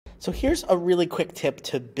So here's a really quick tip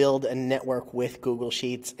to build a network with Google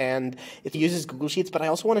Sheets, and it uses Google Sheets, but I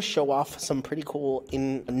also want to show off some pretty cool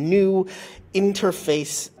new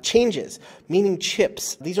interface changes, meaning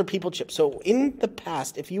chips. These are people chips. So in the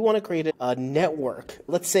past, if you want to create a network,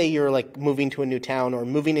 let's say you're like moving to a new town or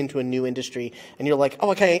moving into a new industry, and you're like,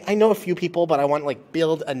 oh, okay, I know a few people, but I want to like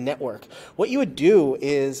build a network. What you would do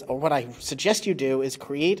is, or what I suggest you do, is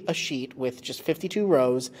create a sheet with just 52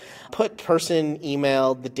 rows, put person,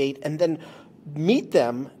 email, the date, and then meet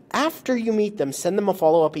them. After you meet them, send them a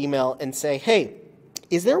follow-up email and say, hey,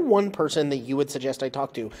 is there one person that you would suggest I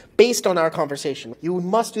talk to based on our conversation? You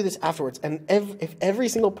must do this afterwards. And if every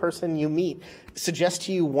single person you meet suggests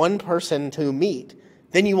to you one person to meet,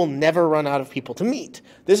 then you will never run out of people to meet.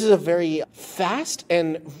 This is a very fast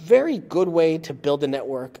and very good way to build a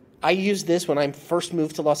network. I used this when I first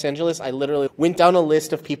moved to Los Angeles. I literally went down a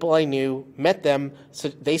list of people I knew, met them. So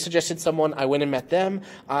they suggested someone, I went and met them.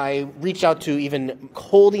 I reached out to even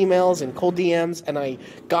cold emails and cold DMs, and I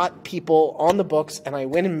got people on the books, and I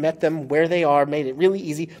went and met them where they are, made it really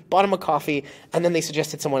easy, bought them a coffee, and then they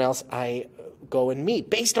suggested someone else I go and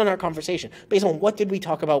meet based on our conversation, based on what did we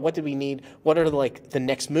talk about, what did we need, what are like the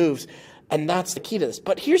next moves, and that's the key to this.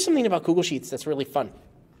 But here's something about Google Sheets that's really fun.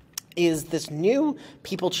 Is this new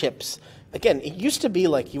people chips. Again, it used to be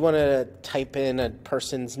like you want to type in a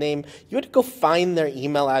person's name, you had to go find their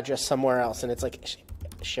email address somewhere else, and it's like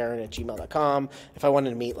sharon@gmail.com. If I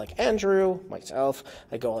wanted to meet like Andrew, myself,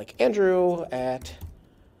 I'd go like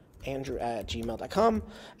andrew@gmail.com,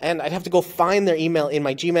 and I'd have to go find their email in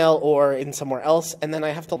my Gmail or in somewhere else, and then I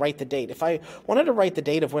have to write the date. If I wanted to write the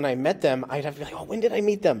date of when I met them, I'd have to be like, oh, when did I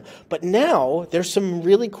meet them? But now there's some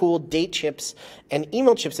really cool date chips and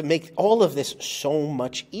email chips that make all of this so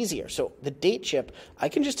much easier. So the date chip, I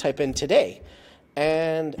can just type in today,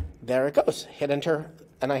 and there it goes. Hit enter,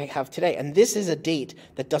 and I have today. And this is a date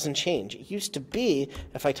that doesn't change. It used to be,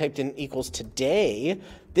 if I typed in equals today,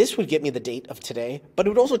 this would get me the date of today, but it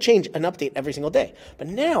would also change and update every single day. But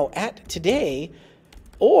now at today,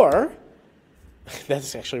 or,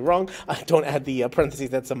 that's actually wrong, don't add the parentheses,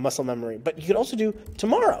 that's a muscle memory, but you could also do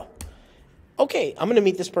tomorrow. Okay, I'm going to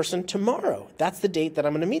meet this person tomorrow. That's the date that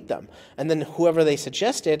I'm going to meet them. And then whoever they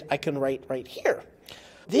suggested, I can write right here.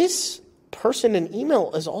 This person and email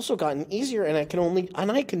has also gotten easier, and I can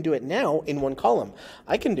do it now in one column.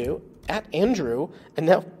 I can do @Andrew, and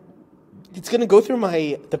now it's going to go through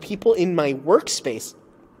the people in my workspace.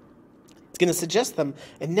 It's going to suggest them,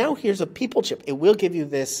 and now here's a people chip. It will give you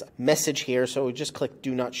this message here, so just click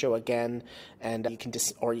Do Not Show Again, and you can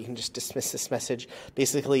just dismiss this message.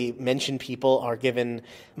 Basically, mentioned people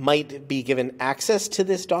might be given access to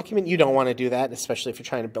this document. You don't want to do that, especially if you're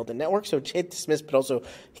trying to build a network. So hit dismiss, but also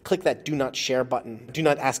click that Do Not Share button, Do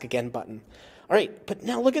Not Ask Again button. All right, but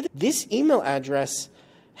now look at this email address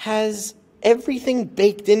has everything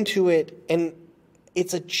baked into it, and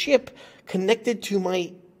it's a chip connected to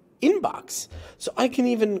my inbox. So I can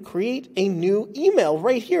even create a new email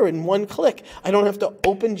right here in one click. I don't have to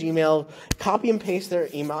open Gmail, copy and paste their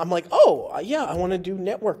email. I'm like, oh, yeah, I want to do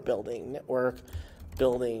network building.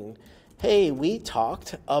 Hey, we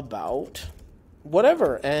talked about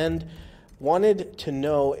whatever and wanted to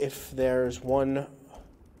know if there's one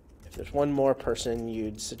more person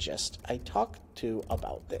you'd suggest I talk to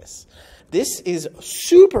about this. This is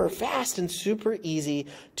super fast and super easy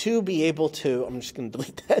to be able to, I'm just going to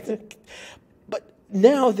delete that. But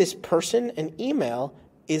now this person and email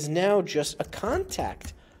is now just a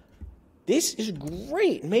contact. This is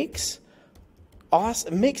great. Makes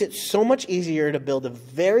it so much easier to build a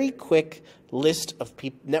very quick list of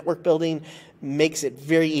network building, makes it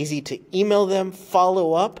very easy to email them,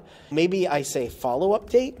 follow up. Maybe I say follow-up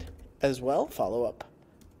date as well, follow-up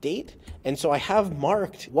date. And so I have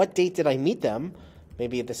marked what date did I meet them.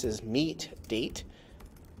 Maybe this is meet date.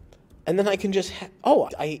 And then I can just,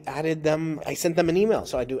 I added them, I sent them an email.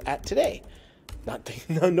 So I do @today.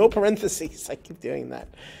 No parentheses. I keep doing that.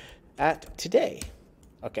 @today.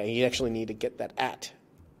 Okay, you actually need to get that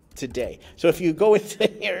 @today. So if you go into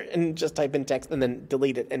here and just type in text and then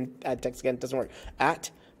delete it and add text again, it doesn't work.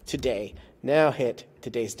 @today. Now hit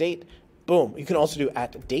today's date. Boom. You can also do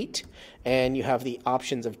 @date, and you have the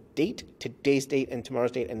options of date, today's date, and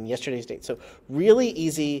tomorrow's date, and yesterday's date. So really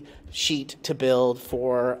easy sheet to build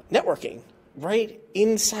for networking. Right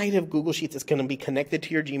inside of Google Sheets, it's going to be connected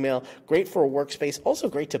to your Gmail. Great for a workspace. Also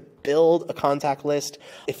great to build a contact list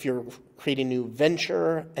if you're creating a new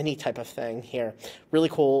venture, any type of thing here. Really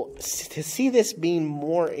cool to see this being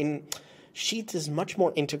more in Sheets is much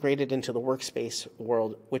more integrated into the workspace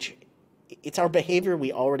world, which it's our behavior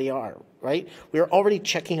we already are, right? We are already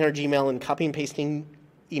checking our Gmail and copying and pasting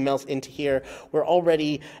emails into here. We're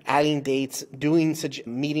already adding dates, doing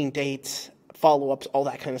meeting dates, follow-ups, all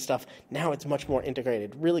that kind of stuff. Now it's much more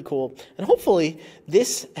integrated. Really cool. And hopefully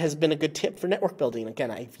this has been a good tip for network building.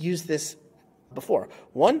 Again, I've used this before.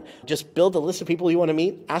 One, just build a list of people you want to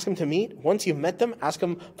meet, ask them to meet. Once you've met them, ask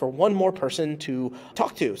them for one more person to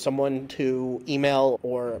talk to, someone to email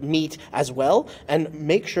or meet as well, and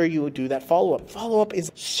make sure you do that follow-up. Follow-up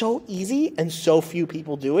is so easy and so few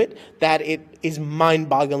people do it that it is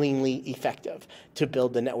mind-bogglingly effective to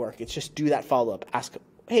build the network. It's just do that follow-up. Ask,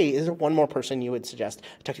 hey, is there one more person you would suggest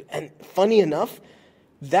to talk to? And funny enough,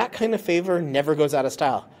 that kind of favor never goes out of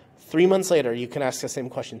style. 3 months later, you can ask the same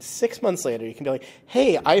question. 6 months later, you can be like,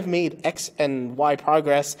 hey, I've made X and Y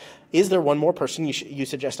progress. Is there one more person you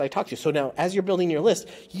suggest I talk to? So now, as you're building your list,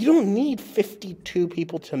 you don't need 52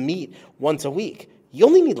 people to meet once a week. You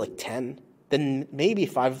only need like 10. Then maybe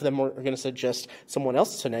 5 of them are going to suggest someone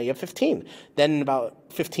else. So now you have 15. Then in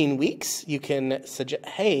about 15 weeks, you can suggest,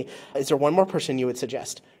 hey, is there one more person you would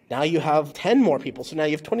suggest? Now you have 10 more people. So now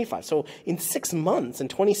you have 25. So in 6 months and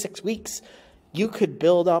 26 weeks, you could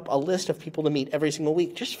build up a list of people to meet every single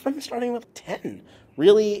week just from starting with 10.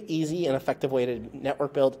 Really easy and effective way to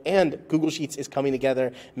network build. And Google Sheets is coming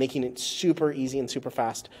together, making it super easy and super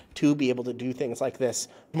fast to be able to do things like this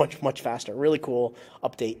much, much faster. Really cool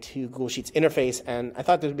update to Google Sheets interface. And I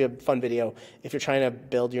thought this would be a fun video if you're trying to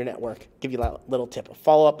build your network. Give you that little tip,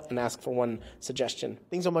 follow up and ask for one suggestion.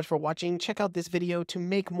 Thanks so much for watching. Check out this video to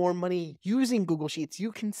make more money using Google Sheets.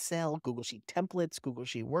 You can sell Google Sheet templates, Google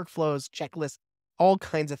Sheet workflows, checklists, all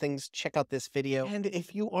kinds of things. Check out this video. And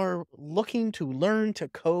if you are looking to learn to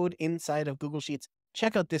code inside of Google Sheets,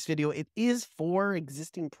 check out this video. It is for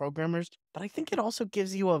existing programmers, but I think it also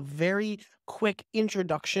gives you a very quick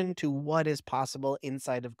introduction to what is possible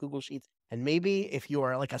inside of Google Sheets. And maybe if you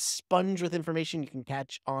are like a sponge with information, you can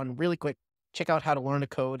catch on really quick. Check out how to learn to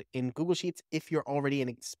code in Google Sheets if you're already an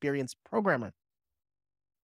experienced programmer.